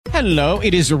Hello,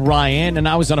 it is Ryan, and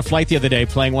I was on a flight the other day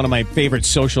playing one of my favorite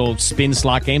social spin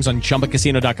slot games on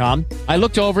ChumbaCasino.com. I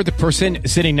looked over at the person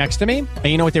sitting next to me, and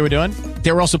you know what they were doing?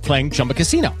 They were also playing Chumba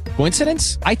Casino.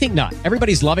 Coincidence? I think not.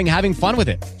 Everybody's loving having fun with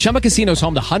it. Chumba Casino is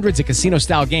home to hundreds of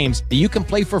casino-style games that you can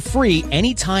play for free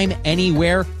anytime,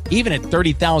 anywhere, even at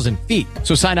 30,000 feet.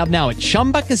 So sign up now at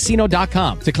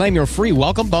ChumbaCasino.com to claim your free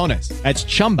welcome bonus. That's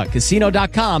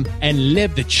ChumbaCasino.com and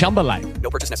live the Chumba life.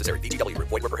 No purchase necessary. VGW.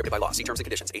 Void where prohibited by law. See terms and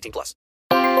conditions. 18+.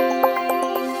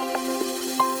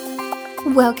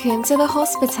 Welcome to the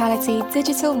Hospitality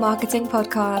Digital Marketing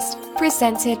Podcast,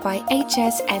 presented by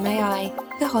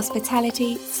HSMAI, the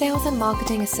Hospitality Sales and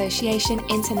Marketing Association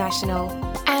International,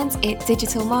 and its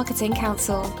Digital Marketing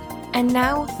Council. And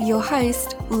now, your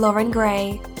host, Lauren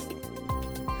Gray.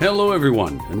 Hello,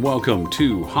 everyone, and welcome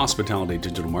to Hospitality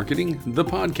Digital Marketing, the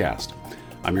podcast.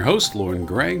 I'm your host, Lauren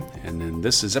Gray, and then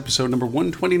this is episode number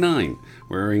 129.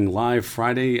 We're airing live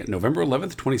Friday, November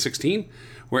 11th, 2016,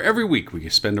 where every week we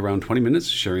spend around 20 minutes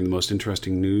sharing the most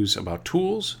interesting news about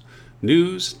tools,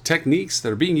 news, techniques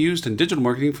that are being used in digital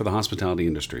marketing for the hospitality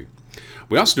industry.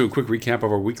 We also do a quick recap of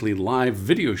our weekly live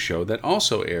video show that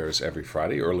also airs every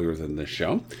Friday earlier than this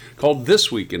show, called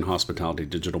This Week in Hospitality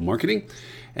Digital Marketing,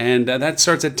 and that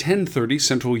starts at 10:30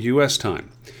 Central U.S. time.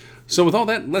 So with all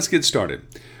that, let's get started.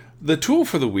 The tool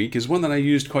for the week is one that I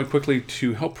used quite quickly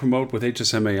to help promote with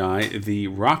HSMAI the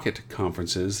Rocket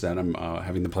conferences that I'm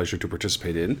having the pleasure to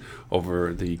participate in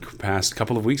over the past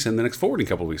couple of weeks and the next forwarding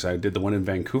couple of weeks. I did the one in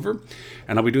Vancouver,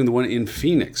 and I'll be doing the one in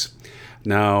Phoenix.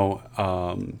 Now,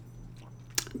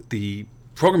 the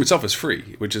program itself is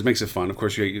free, which makes it fun. Of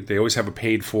course, they always have a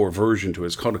paid-for version to it.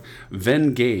 It's called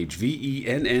Vengage, Vennngage,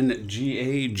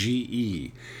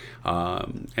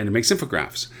 and it makes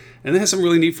infographics. And it has some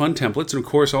really neat, fun templates, and of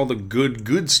course, all the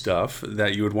good stuff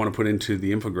that you would want to put into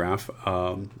the infograph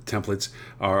templates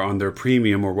are on their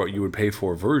premium or what you would pay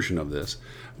for version of this.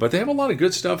 But they have a lot of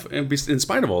good stuff, and in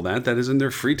spite of all that, that is in their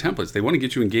free templates. They want to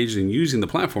get you engaged in using the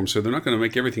platform, so they're not going to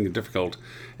make everything a difficult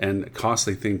and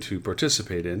costly thing to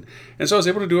participate in. And so I was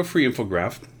able to do a free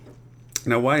infograph.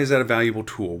 Now, why is that a valuable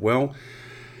tool? Well,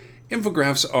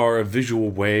 infographics are a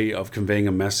visual way of conveying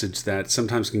a message that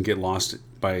sometimes can get lost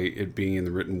by it being in the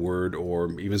written word,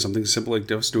 or even something simple like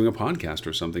just doing a podcast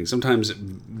or something. Sometimes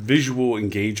visual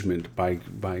engagement by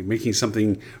making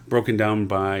something broken down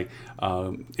by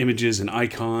images and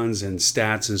icons and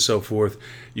stats and so forth,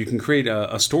 you can create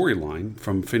a storyline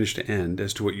from finish to end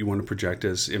as to what you want to project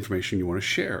as information you want to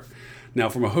share. Now,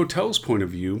 from a hotel's point of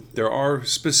view, there are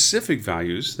specific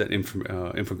values that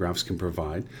infographics can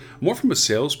provide, more from a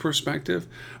sales perspective,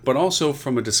 but also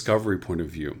from a discovery point of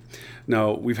view.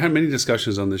 Now, we've had many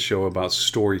discussions on this show about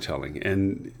storytelling,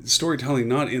 and storytelling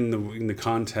not in the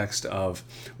context of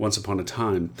once upon a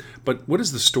time, but what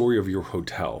is the story of your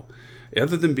hotel?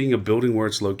 Other than being a building where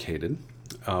it's located,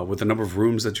 with the number of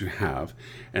rooms that you have,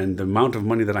 and the amount of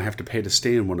money that I have to pay to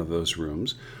stay in one of those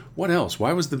rooms, what else?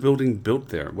 Why was the building built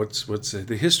there? What's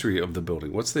the history of the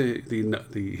building? What's the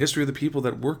history of the people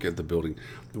that work at the building?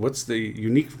 What's the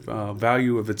unique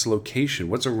value of its location?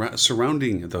 What's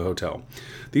surrounding the hotel?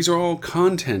 These are all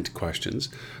content questions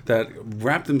that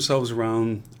wrap themselves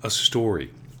around a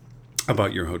story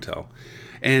about your hotel.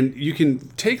 And you can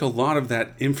take a lot of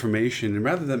that information, and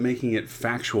rather than making it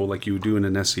factual like you would do in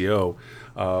an SEO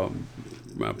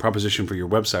proposition for your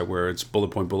website, where it's bullet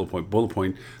point, bullet point, bullet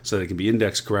point, so that it can be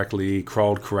indexed correctly,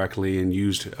 crawled correctly, and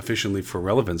used efficiently for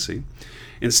relevancy.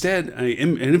 Instead,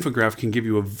 an infograph can give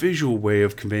you a visual way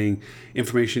of conveying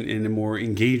information in a more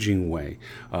engaging way.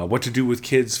 What to do with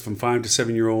kids from 5 to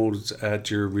 7-year-olds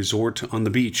at your resort on the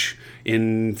beach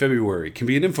in February can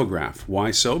be an infograph.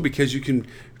 Why so? Because you can,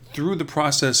 through the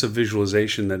process of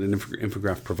visualization that an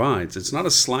infograph provides, it's not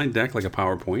a slide deck like a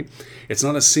PowerPoint. It's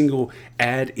not a single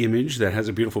ad image that has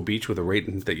a beautiful beach with a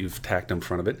rate that you've tacked in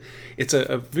front of it. It's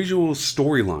a visual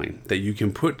storyline that you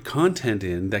can put content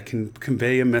in that can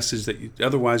convey a message that you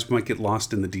otherwise might get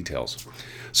lost in the details.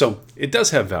 So it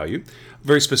does have value,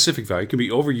 very specific value. It can be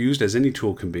overused, as any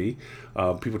tool can be.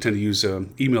 People tend to use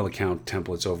email account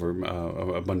templates over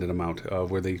abundant amount,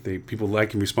 where people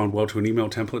like and respond well to an email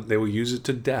template. They will use it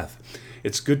to death.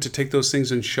 It's good to take those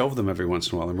things and shelve them every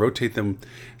once in a while and rotate them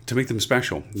to make them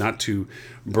special, not to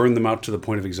burn them out to the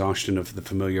point of exhaustion of the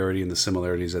familiarity and the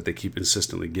similarities that they keep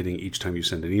insistently getting each time you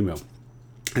send an email.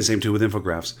 And same too with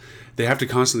infographics. They have to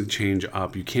constantly change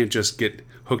up. You can't just get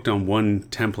hooked on one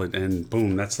template and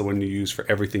boom, that's the one you use for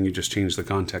everything. You just change the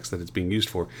context that it's being used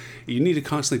for. You need to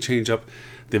constantly change up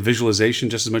the visualization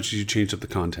just as much as you changed up the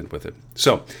content with it.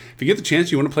 So if you get the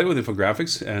chance, you want to play with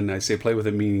infographics, and I say play with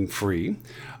it meaning free,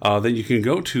 then you can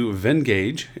go to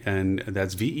Vengage, and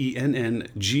that's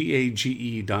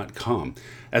VENNGAGE.com.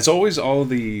 As always, all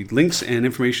the links and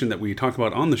information that we talk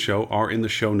about on the show are in the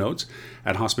show notes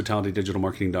at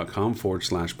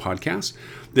hospitalitydigitalmarketing.com/podcast.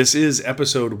 This is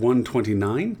episode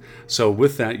 129. So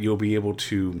with that, you'll be able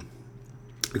to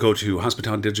go to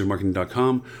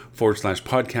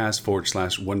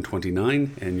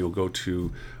hospitalitydigitalmarketing.com/podcast/129, and you'll go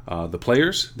to the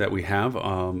players that we have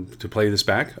to play this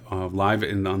back live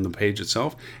on the page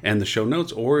itself and the show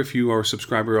notes. Or if you are a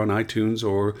subscriber on iTunes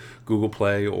or Google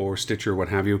Play or Stitcher, what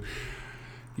have you,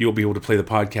 you'll be able to play the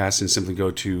podcast and simply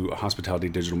go to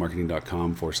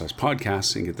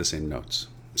hospitalitydigitalmarketing.com/podcast and get the same notes.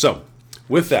 So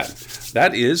with that,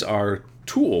 that is our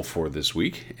tool for this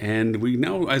week, and we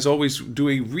now, as always, do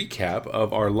a recap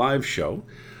of our live show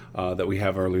that we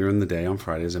have earlier in the day on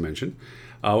Friday, as I mentioned.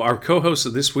 Our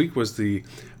co-host this week was the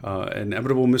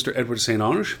inevitable Mr. Edward St.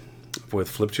 Ange with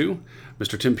Flip2,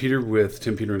 Mr. Tim Peter with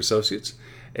Tim Peter & Associates,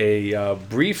 a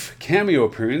brief cameo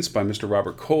appearance by Mr.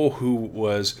 Robert Cole, who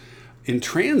was in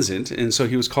transit, and so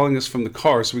he was calling us from the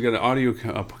car, so we got an audio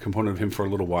component of him for a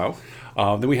little while.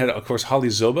 Then we had, of course, Holly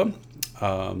Zoba,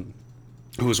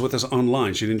 who was with us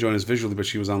online. She didn't join us visually, but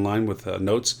she was online with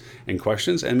notes and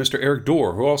questions. And Mr. Eric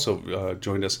Dorr, who also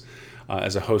joined us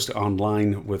as a host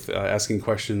online with asking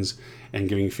questions and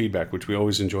giving feedback, which we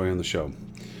always enjoy on the show.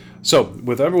 So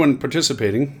with everyone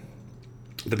participating,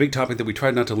 the big topic that we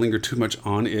tried not to linger too much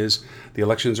on is the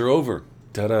elections are over.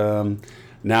 Ta-da!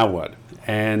 Now what?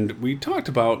 And we talked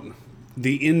about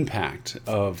the impact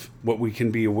of what we can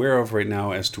be aware of right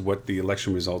now as to what the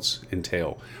election results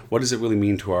entail. What does it really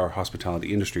mean to our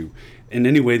hospitality industry in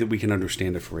any way that we can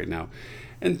understand it for right now?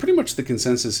 And pretty much the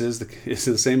consensus is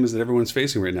the same as that everyone's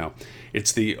facing right now.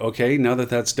 It's okay, now that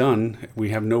that's done, we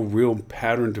have no real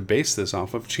pattern to base this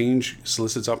off of. Change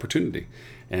solicits opportunity.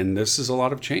 And this is a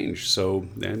lot of change, so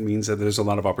that means that there's a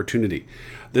lot of opportunity.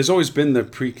 There's always been the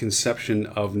preconception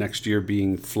of next year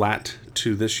being flat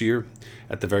to this year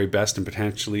at the very best, and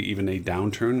potentially even a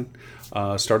downturn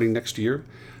starting next year.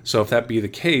 So if that be the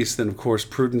case, then of course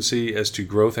prudency as to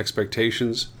growth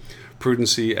expectations,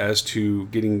 prudency as to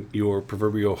getting your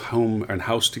proverbial home and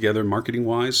house together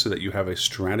marketing-wise so that you have a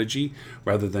strategy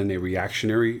rather than a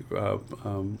reactionary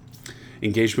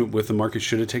engagement with the market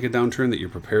should it take a downturn, that you're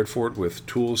prepared for it with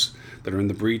tools that are in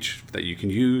the breach that you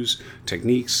can use,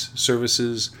 techniques,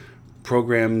 services,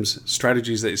 programs,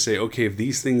 strategies that you say, okay, if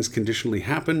these things conditionally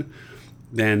happen,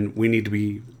 then we need to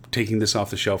be taking this off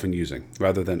the shelf and using,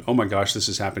 rather than, oh my gosh, this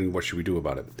is happening, what should we do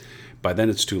about it? By then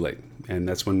it's too late. And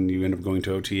that's when you end up going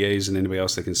to OTAs and anybody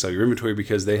else that can sell your inventory,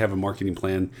 because they have a marketing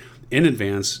plan in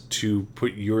advance to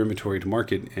put your inventory to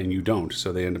market and you don't.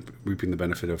 So they end up reaping the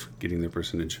benefit of getting their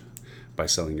percentage by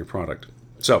selling your product.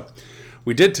 So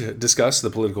we did discuss the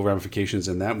political ramifications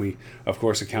in that. We, of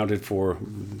course, accounted for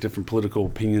different political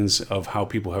opinions of how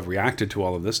people have reacted to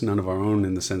all of this, none of our own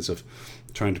in the sense of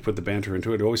trying to put the banter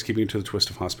into it, always keeping it to the twist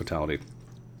of hospitality.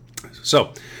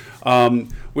 So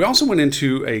we also went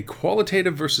into a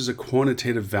qualitative versus a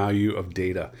quantitative value of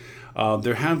data.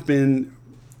 There have been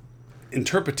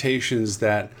interpretations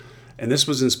that, and this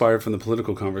was inspired from the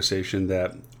political conversation,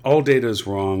 that all data is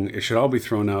wrong. It should all be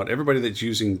thrown out. Everybody that's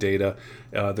using data,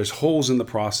 there's holes in the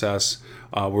process.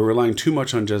 We're relying too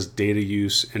much on just data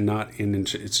use and not in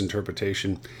its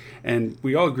interpretation. And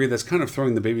we all agree that's kind of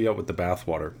throwing the baby out with the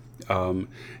bathwater.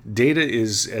 Data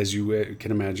is, as you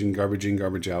can imagine, garbage in,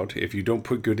 garbage out. If you don't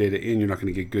put good data in, you're not going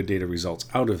to get good data results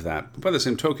out of that. But by the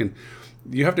same token,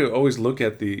 you have to always look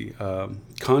at the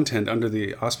content under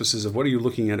the auspices of what are you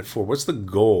looking at it for? What's the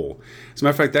goal? As a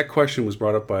matter of fact, that question was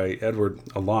brought up by Edward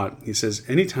a lot. He says,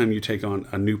 anytime you take on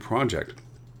a new project,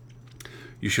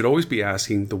 you should always be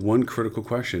asking the one critical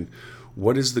question: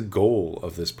 what is the goal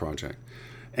of this project?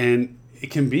 And it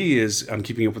can be is, I'm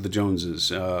keeping up with the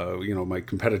Joneses. My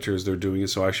competitors, they're doing it,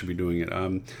 so I should be doing it.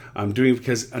 I'm doing it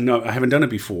because no, I haven't done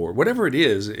it before. Whatever it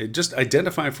is, just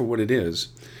identify for what it is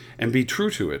and be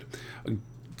true to it.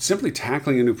 Simply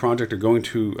tackling a new project or going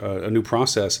to a new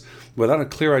process without a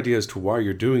clear idea as to why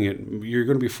you're doing it, you're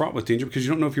going to be fraught with danger, because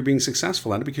you don't know if you're being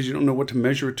successful at it, because you don't know what to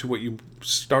measure it to what you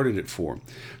started it for.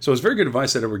 So it's very good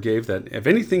advice that Edward gave, that if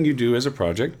anything you do as a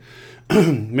project,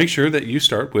 make sure that you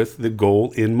start with the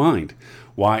goal in mind.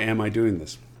 Why am I doing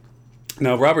this?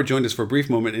 Now, Robert joined us for a brief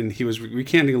moment, and he was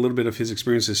recanting a little bit of his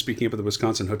experiences speaking up at the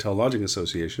Wisconsin Hotel Lodging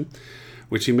Association,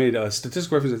 which he made a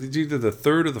statistical reference. It's either the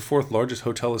third or the fourth largest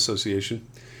hotel association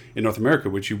in North America,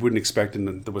 which you wouldn't expect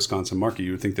in the Wisconsin market.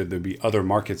 You would think that there'd be other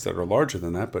markets that are larger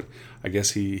than that, but I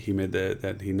guess he made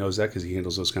that he knows that because he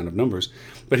handles those kind of numbers.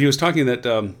 But he was talking that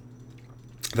the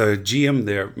GM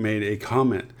there made a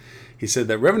comment. He said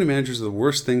that revenue managers are the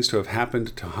worst things to have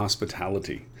happened to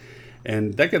hospitality.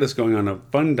 And that got us going on a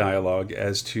fun dialogue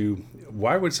as to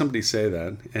why would somebody say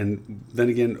that? And then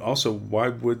again, also, why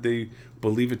would they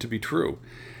believe it to be true?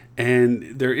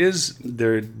 And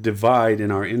there divide in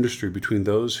our industry between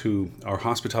those who are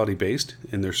hospitality based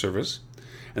in their service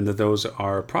and that those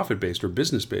are profit based or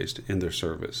business based in their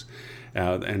service.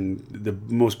 And the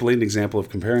most blatant example of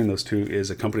comparing those two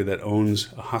is a company that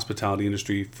owns a hospitality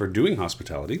industry for doing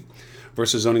hospitality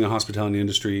versus owning a hospitality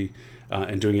industry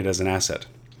and doing it as an asset.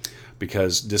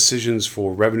 Because decisions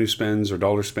for revenue spends or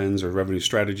dollar spends or revenue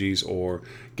strategies or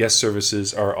guest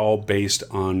services are all based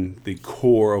on the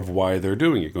core of why they're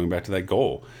doing it, going back to that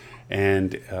goal.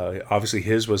 And obviously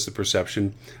his was the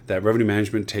perception that revenue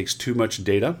management takes too much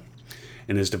data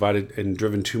and is divided and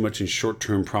driven too much in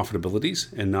short-term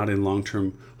profitabilities and not in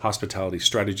long-term hospitality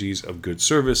strategies of good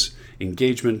service,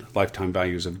 engagement, lifetime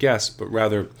values of guests, but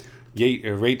rather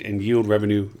rate and yield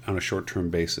revenue on a short-term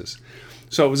basis.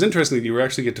 So it was interesting that you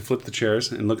actually get to flip the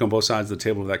chairs and look on both sides of the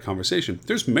table of that conversation.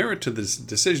 There's merit to this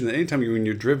decision that anytime when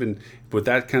you're driven with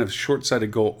that kind of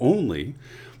short-sighted goal only,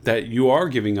 that you are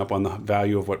giving up on the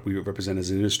value of what we represent as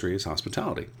an industry as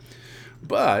hospitality.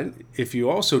 But if you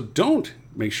also don't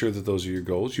make sure that those are your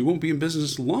goals, you won't be in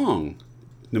business long,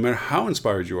 no matter how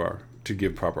inspired you are to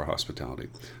give proper hospitality.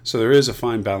 So there is a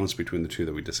fine balance between the two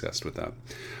that we discussed with that.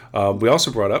 We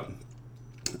also brought up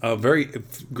a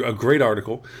great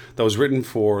article that was written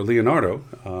for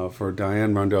Leonardo, for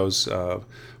Diane Rondeau's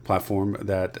platform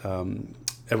that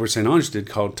Edward St. Onge did,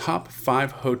 called Top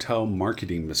 5 Hotel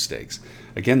Marketing Mistakes.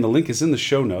 Again, the link is in the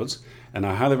show notes, and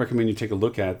I highly recommend you take a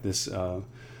look at this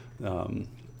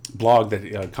blog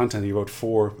that content he wrote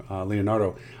for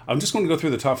Leonardo. I'm just going to go through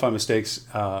the top 5 mistakes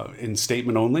in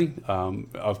statement only.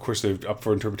 Of course, they're up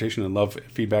for interpretation and love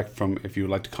feedback from, if you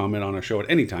would like to comment on our show at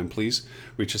any time, please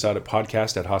reach us out at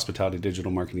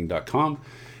podcast@hospitalitydigitalmarketing.com.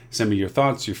 Send me your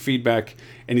thoughts, your feedback,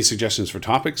 any suggestions for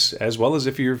topics, as well as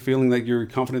if you're feeling that you're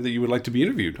confident that you would like to be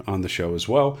interviewed on the show as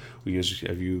well.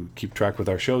 If you keep track with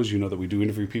our shows, you know that we do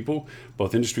interview people,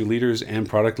 both industry leaders and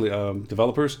product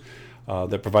developers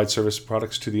that provide service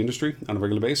products to the industry on a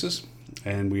regular basis.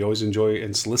 And we always enjoy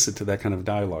and solicit to that kind of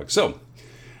dialogue. So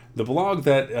the blog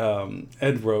that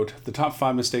Ed wrote, the top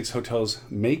 5 mistakes hotels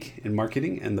make in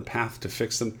marketing and the path to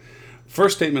fix them.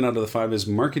 First statement out of the 5 is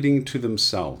marketing to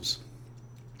themselves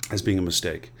as being a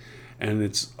mistake. And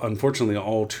it's unfortunately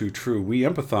all too true. We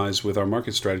empathize with our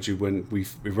market strategy when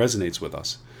it resonates with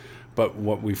us. But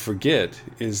what we forget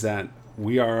is that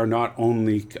we are not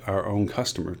only our own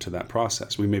customer to that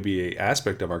process. We may be an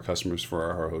aspect of our customers for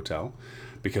our hotel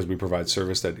because we provide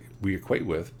service that we equate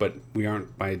with, but we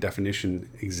aren't by definition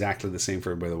exactly the same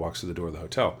for everybody that walks through the door of the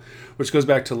hotel. Which goes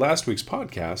back to last week's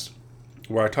podcast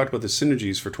where I talked about the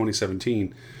synergies for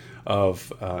 2017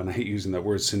 of, and I hate using that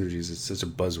word synergies, it's such a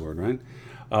buzzword, right?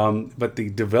 But the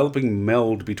developing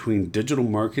meld between digital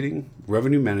marketing,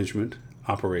 revenue management,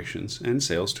 operations, and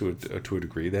sales to a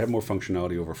degree. They have more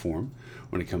functionality over form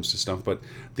when it comes to stuff, but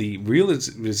the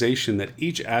realization that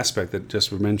each aspect that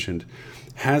just was mentioned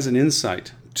has an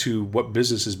insight to what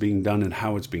business is being done and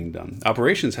how it's being done.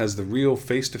 Operations has the real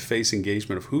face-to-face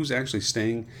engagement of who's actually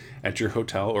staying at your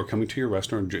hotel or coming to your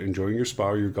restaurant, enjoying your spa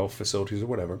or your golf facilities or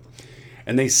whatever.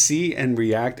 And they see and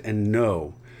react and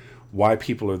know why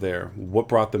people are there, what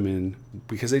brought them in,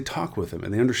 because they talk with them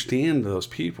and they understand those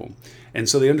people. And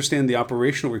so they understand the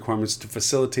operational requirements to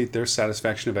facilitate their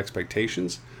satisfaction of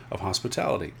expectations of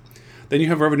hospitality. Then you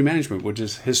have revenue management, which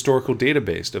is historical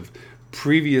database of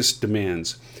previous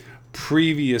demands,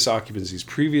 previous occupancies,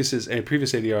 previous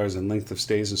ADRs and length of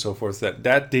stays and so forth. That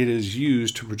data is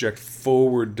used to project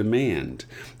forward demand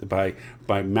by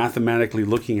mathematically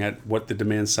looking at what the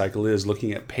demand cycle is,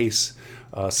 looking at pace,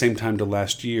 same time to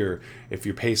last year, if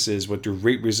your pace is, what your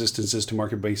rate resistance is to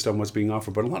market based on what's being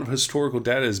offered. But a lot of historical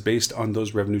data is based on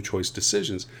those revenue choice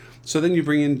decisions. So then you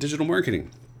bring in digital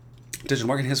marketing. Digital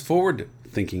marketing has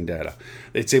forward-thinking data.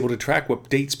 It's able to track what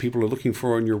dates people are looking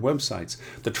for on your websites,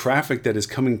 the traffic that is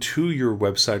coming to your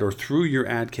website or through your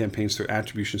ad campaigns through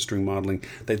attribution string modeling,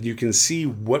 that you can see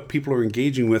what people are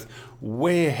engaging with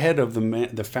way ahead of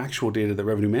the factual data that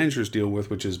revenue managers deal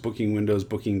with, which is booking windows,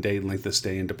 booking date, length of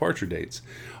stay, and departure dates.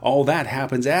 All that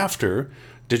happens after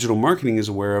digital marketing is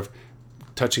aware of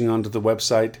touching onto the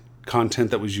website, content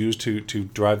that was used to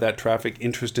drive that traffic,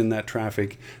 interest in that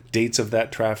traffic, dates of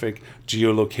that traffic,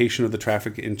 geolocation of the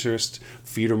traffic interest,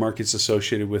 feeder markets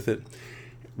associated with it.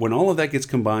 When all of that gets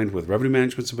combined with revenue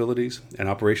management abilities and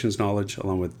operations knowledge,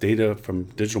 along with data from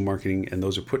digital marketing, and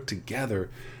those are put together,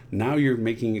 now you're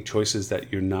making choices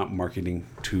that you're not marketing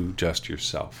to just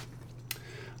yourself.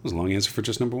 That was a long answer for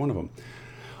just number one of them.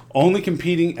 Only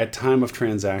competing at time of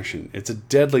transaction. It's a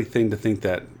deadly thing to think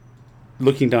that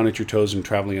looking down at your toes and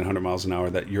traveling at 100 miles an hour,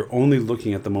 that you're only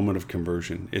looking at the moment of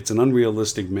conversion. It's an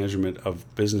unrealistic measurement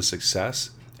of business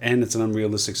success, and it's an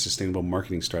unrealistic sustainable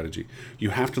marketing strategy.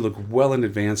 You have to look well in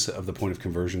advance of the point of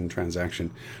conversion and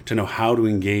transaction to know how to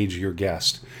engage your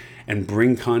guest and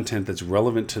bring content that's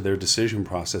relevant to their decision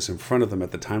process in front of them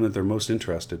at the time that they're most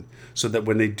interested, so that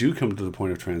when they do come to the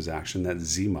point of transaction, that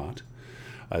ZMOT,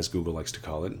 as Google likes to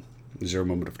call it, zero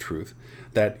moment of truth,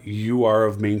 that you are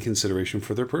of main consideration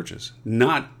for their purchase,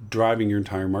 not driving your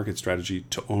entire market strategy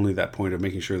to only that point of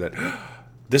making sure that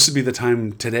this would be the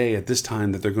time today at this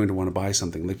time that they're going to want to buy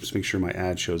something. Let's make sure my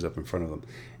ad shows up in front of them.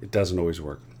 It doesn't always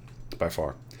work, by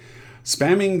far.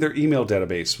 Spamming their email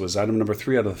database was item number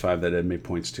 3 out of the 5 that Ed made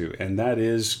points to, and that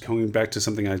is going back to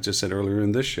something I just said earlier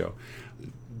in this show,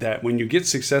 that when you get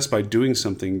success by doing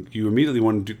something, you immediately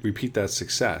want to repeat that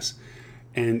success.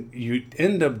 And you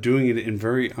end up doing it in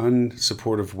very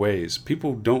unsupportive ways.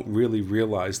 People don't really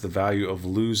realize the value of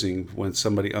losing when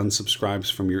somebody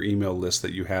unsubscribes from your email list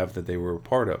that you have that they were a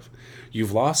part of.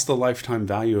 You've lost the lifetime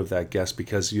value of that guest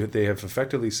because they have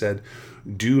effectively said,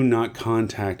 do not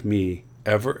contact me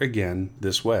ever again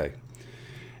this way.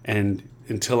 And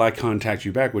until I contact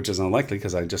you back, which is unlikely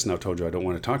because I just now told you I don't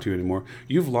want to talk to you anymore,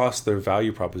 you've lost their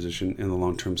value proposition in the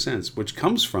long-term sense, which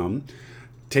comes from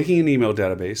taking an email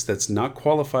database that's not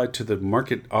qualified to the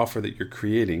market offer that you're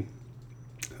creating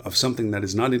of something that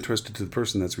is not interested to the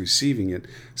person that's receiving it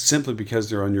simply because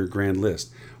they're on your grand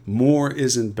list. More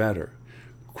isn't better.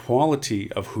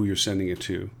 Quality of who you're sending it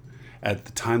to at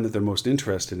the time that they're most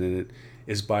interested in it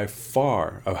is by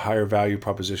far a higher value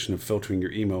proposition of filtering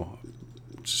your email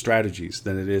strategies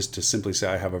than it is to simply say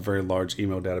I have a very large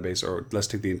email database, or let's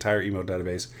take the entire email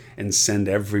database and send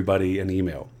everybody an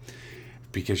email.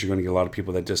 Because you're going to get a lot of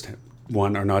people that just,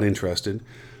 1, are not interested,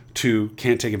 2,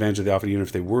 can't take advantage of the offer even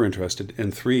if they were interested,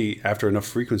 and 3, after enough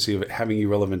frequency of having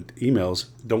irrelevant emails,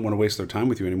 don't want to waste their time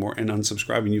with you anymore, and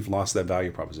unsubscribing, you've lost that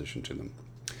value proposition to them.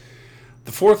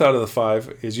 The 4th out of the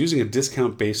 5 is using a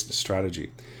discount-based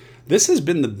strategy. This has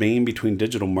been the bane between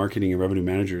digital marketing and revenue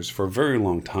managers for a very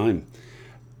long time.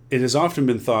 It has often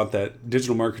been thought that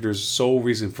digital marketers' sole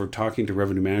reason for talking to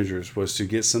revenue managers was to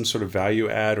get some sort of value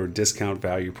add or discount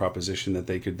value proposition that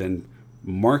they could then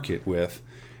market with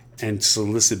and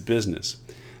solicit business,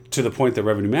 to the point that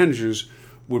revenue managers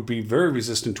would be very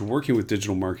resistant to working with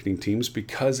digital marketing teams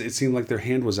because it seemed like their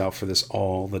hand was out for this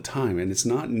all the time. And it's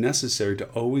not necessary to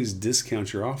always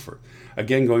discount your offer.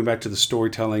 Again, going back to the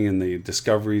storytelling and the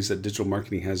discoveries that digital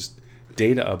marketing has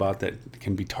data about that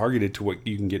can be targeted to what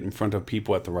you can get in front of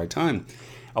people at the right time.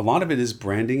 A lot of it is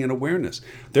branding and awareness.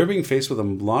 They're being faced with a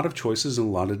lot of choices and a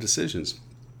lot of decisions.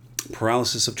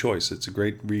 Paralysis of choice. It's a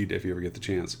great read if you ever get the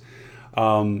chance.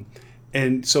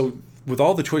 And so with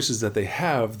all the choices that they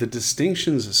have, the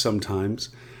distinctions sometimes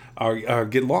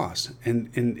get lost.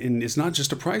 And it's not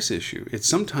just a price issue. It's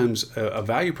sometimes a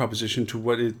value proposition to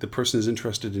what the person is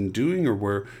interested in doing, or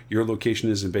where your location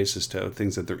is in basis to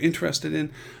things that they're interested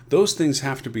in. Those things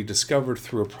have to be discovered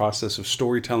through a process of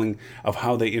storytelling of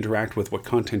how they interact with what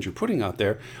content you're putting out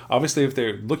there. Obviously, if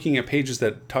they're looking at pages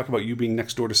that talk about you being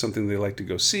next door to something they like to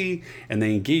go see, and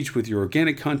they engage with your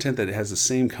organic content that has the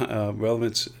same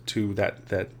relevance to that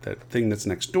thing that's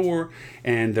next door,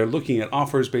 and they're looking at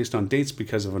offers based on dates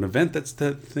because of an event that's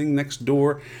the thing next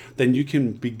door, then you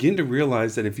can begin to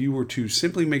realize that if you were to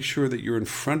simply make sure that you're in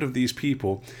front of these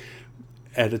people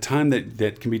at a time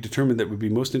that can be determined that would be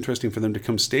most interesting for them to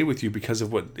come stay with you because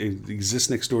of what exists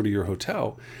next door to your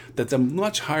hotel, that's a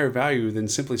much higher value than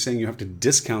simply saying you have to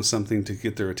discount something to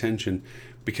get their attention,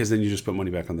 because then you just put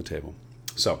money back on the table.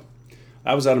 So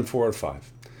that was item 4 out of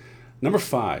 5. Number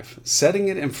 5, setting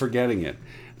it and forgetting it.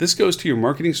 This goes to your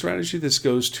marketing strategy. This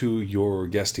goes to your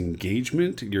guest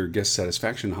engagement, your guest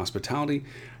satisfaction, and hospitality.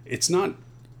 It's not,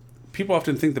 people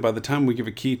often think that by the time we give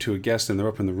a key to a guest and they're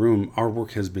up in the room, our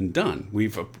work has been done.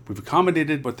 We've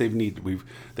accommodated what they've needed.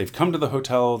 They've come to the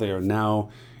hotel. They are now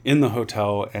in the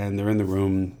hotel and they're in the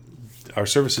room. Our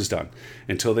service is done.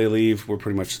 Until they leave, we're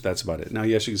pretty much, that's about it. Now,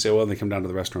 yes, you can say, well, they come down to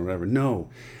the restaurant or whatever. No.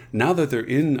 Now that they're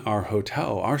in our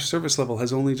hotel, our service level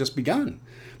has only just begun.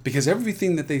 Because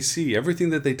everything that they see, everything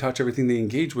that they touch, everything they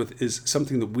engage with is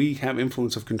something that we have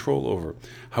influence of control over.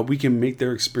 How we can make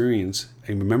their experience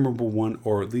a memorable one,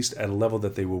 or at least at a level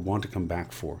that they will want to come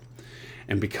back for.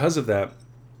 And because of that,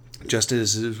 Just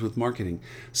as it is with marketing,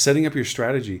 setting up your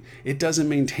strategy, it doesn't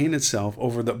maintain itself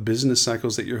over the business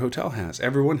cycles that your hotel has.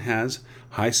 Everyone has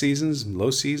high seasons, low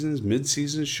seasons, mid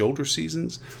seasons, shoulder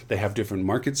seasons. They have different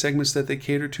market segments that they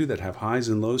cater to that have highs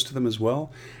and lows to them as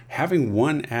well. Having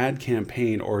one ad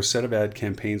campaign or a set of ad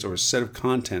campaigns or a set of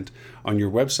content on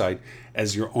your website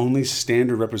as your only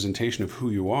standard representation of who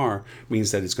you are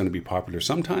means that it's going to be popular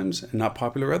sometimes and not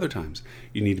popular other times.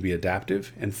 You need to be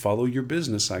adaptive and follow your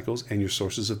business cycles and your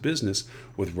sources of business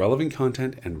with relevant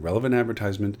content and relevant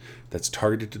advertisement that's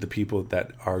targeted to the people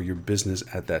that are your business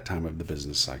at that time of the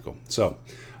business cycle. So,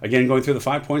 again, going through the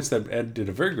 5 points that Ed did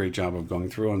a very great job of going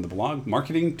through on the blog.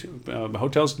 Marketing,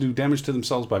 hotels do damage to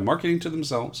themselves by marketing to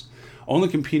themselves, only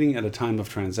competing at a time of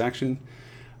transaction,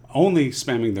 only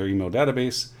spamming their email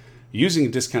database, using a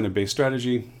discounted-based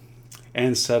strategy,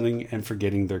 and setting and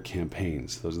forgetting their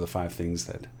campaigns. Those are the 5 things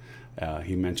that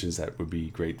he mentions that would be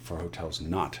great for hotels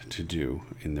not to do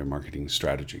in their marketing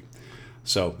strategy.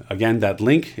 So again, that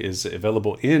link is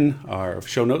available in our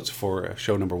show notes for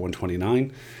show number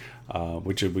 129,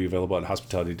 which will be available at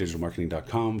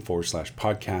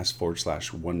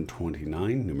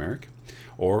hospitalitydigitalmarketing.com/podcast/129 numeric,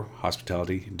 or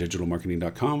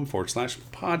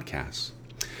hospitalitydigitalmarketing.com/podcasts.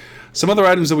 Some other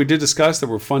items that we did discuss that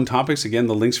were fun topics. Again,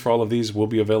 the links for all of these will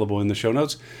be available in the show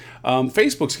notes.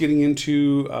 Facebook's getting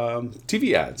into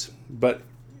TV ads, but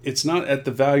it's not at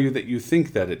the value that you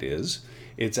think that it is.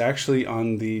 It's actually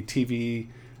on the TV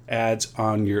ads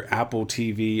on your Apple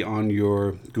TV, on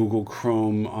your Google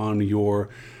Chrome, on your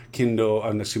Kindle,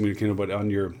 but on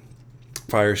your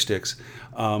Fire Sticks.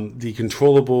 The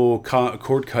controllable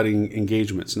cord cutting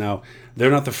engagements. Now, they're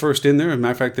not the first in there. As a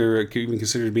matter of fact, they're even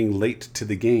considered being late to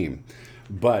the game.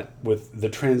 But with the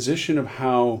transition of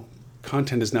how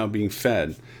content is now being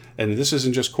fed, and this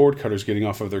isn't just cord cutters getting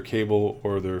off of their cable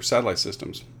or their satellite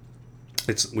systems.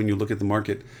 It's when you look at the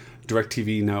market,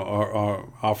 DirecTV now are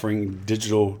offering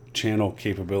digital channel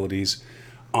capabilities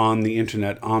on the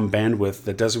internet, on bandwidth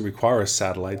that doesn't require a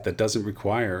satellite, that doesn't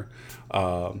require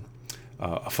a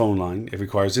phone line. It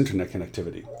requires internet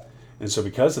connectivity. And so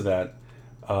because of that,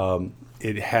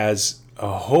 it has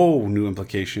a whole new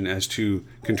implication as to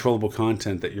controllable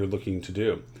content that you're looking to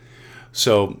do.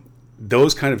 So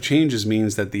those kind of changes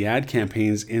means that the ad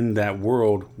campaigns in that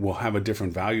world will have a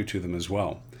different value to them as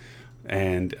well.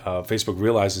 And Facebook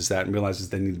realizes that and realizes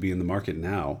they need to be in the market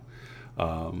now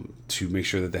to make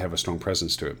sure that they have a strong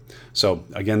presence to it. So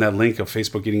again, that link of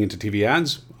Facebook getting into TV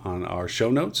ads on our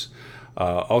show notes.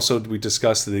 Also, we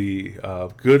discussed the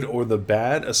good or the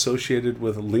bad associated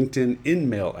with LinkedIn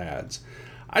in-mail ads.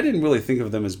 I didn't really think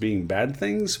of them as being bad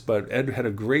things, but Ed had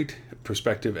a great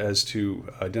perspective as to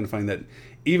identifying that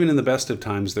even in the best of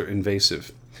times, they're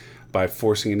invasive by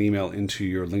forcing an email into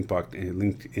your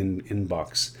LinkedIn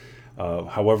inbox.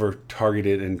 However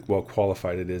targeted and well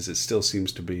qualified it is, it still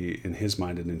seems to be, in his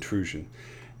mind, an intrusion.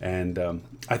 And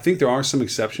I think there are some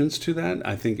exceptions to that.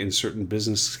 I think in certain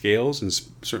business scales and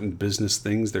certain business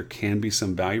things, there can be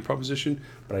some value proposition.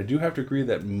 But I do have to agree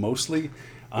that mostly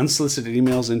unsolicited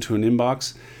emails into an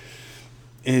inbox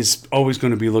is always going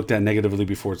to be looked at negatively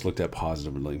before it's looked at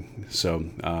positively. So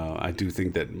I do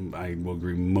think that I will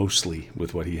agree mostly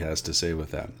with what he has to say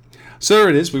with that. So there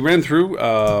it is. We ran through...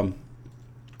 about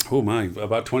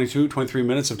 22, 23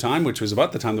 minutes of time, which was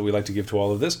about the time that we like to give to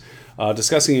all of this.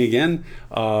 Discussing again,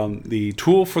 the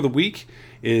tool for the week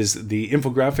is the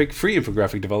free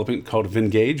infographic development called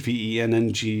Vengage,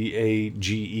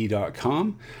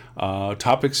 VENNGAGE.com.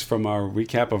 Topics from our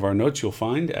recap of our notes you'll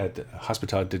find at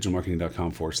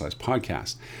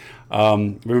hospitalitydigitalmarketing.com/podcast.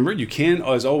 Remember, you can,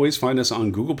 as always, find us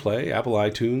on Google Play, Apple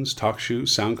iTunes, TalkShoe,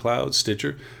 SoundCloud,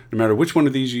 Stitcher. No matter which one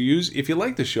of these you use, if you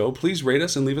like the show, please rate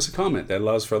us and leave us a comment. That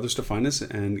allows for others to find us,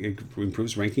 and it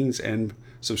improves rankings and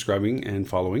subscribing and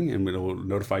following, and it will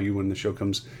notify you when the show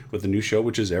comes with a new show,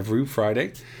 which is every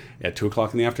Friday at 2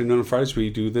 o'clock in the afternoon on Fridays. We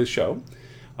do this show,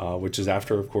 which is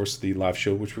after, of course, the live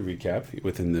show, which we recap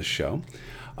within this show.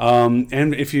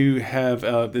 And if you have,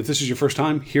 if this is your first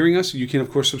time hearing us, you can, of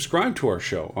course, subscribe to our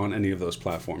show on any of those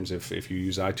platforms if you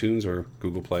use iTunes or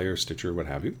Google Play or Stitcher or what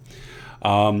have you.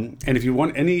 And if you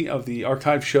want any of the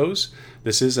archive shows,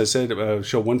 this is, as I said,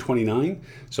 show 129.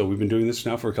 So we've been doing this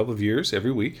now for a couple of years,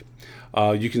 every week.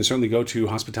 You can certainly go to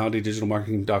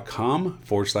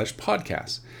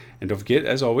hospitalitydigitalmarketing.com/podcast. And don't forget,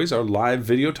 as always, our live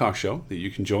video talk show that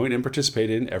you can join and participate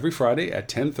in every Friday at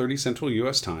 10:30 Central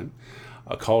U.S. time,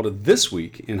 called This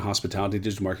Week in Hospitality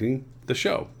Digital Marketing, the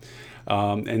show.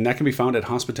 And that can be found at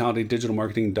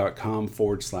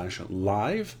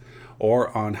hospitalitydigitalmarketing.com/live,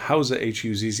 or on Huzza,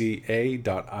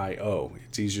 HUZZA.io.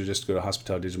 It's easier just to go to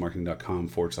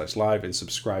hospitalitydigitalmarketing.com/live and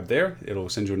subscribe there. It'll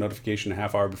send you a notification a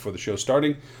half hour before the show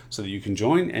starting so that you can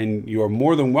join, and you are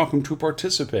more than welcome to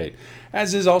participate.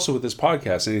 As is also with this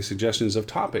podcast, any suggestions of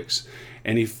topics,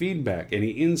 any feedback, any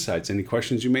insights, any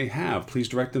questions you may have, please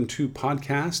direct them to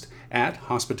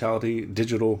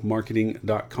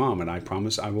podcast@hospitalitydigitalmarketing.com, and I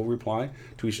promise I will reply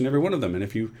to each and every one of them. And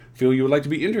if you feel you would like to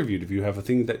be interviewed, if you have a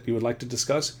thing that you would like to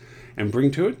discuss and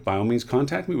bring to it, by all means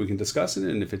contact me. We can discuss it,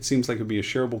 and if it seems like it would be a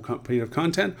shareable piece of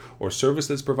content or service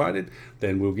that's provided,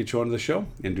 then we'll get you onto the show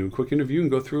and do a quick interview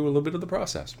and go through a little bit of the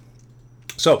process.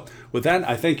 So, with that,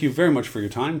 I thank you very much for your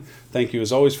time. Thank you,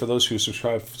 as always, for those who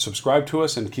subscribe to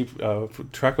us and keep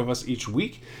track of us each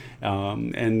week.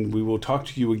 And we will talk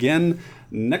to you again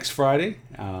next Friday,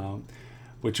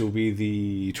 which will be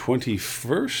the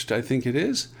 21st, I think it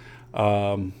is.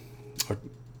 Or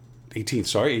 18th,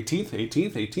 sorry, 18th.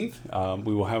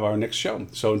 We will have our next show.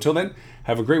 So until then,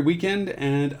 have a great weekend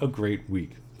and a great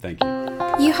week. Thank you.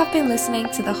 You have been listening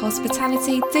to the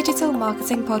Hospitality Digital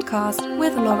Marketing Podcast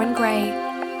with Lauren Gray.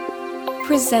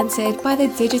 Presented by the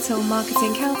Digital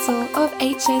Marketing Council of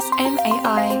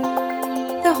HSMAI,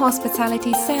 the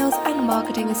Hospitality Sales and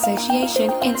Marketing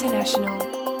Association International.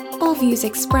 All views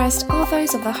expressed are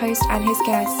those of the host and his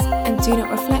guests and do not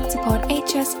reflect upon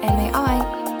HSMAI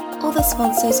or the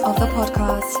sponsors of the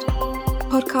podcast.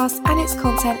 Podcast and its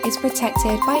content is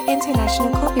protected by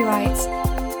international copyrights.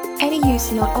 Any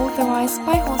use not authorized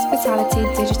by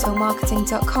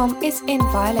hospitalitydigitalmarketing.com is in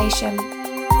violation.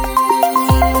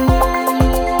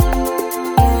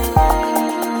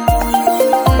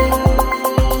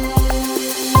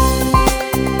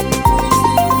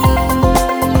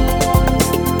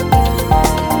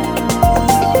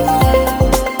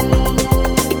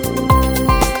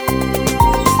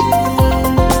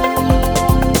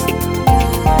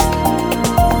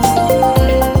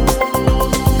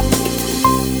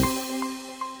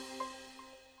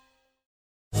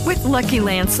 Lucky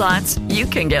Land Slots, you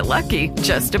can get lucky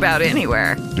just about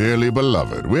anywhere. Dearly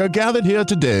beloved, we are gathered here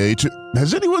today to...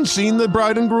 Has anyone seen the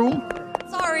bride and groom?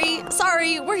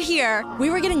 Sorry, we're here.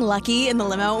 We were getting lucky in the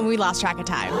limo and we lost track of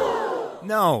time.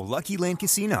 No, Lucky Land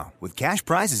Casino, with cash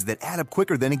prizes that add up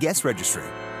quicker than a guest registry.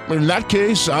 In that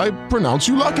case, I pronounce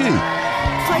you lucky.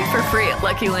 Play for free at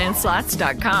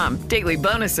LuckyLandSlots.com. Daily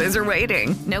bonuses are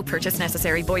waiting. No purchase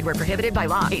necessary. Void where prohibited by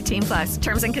law. 18+.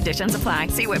 Terms and conditions apply.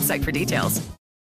 See website for details.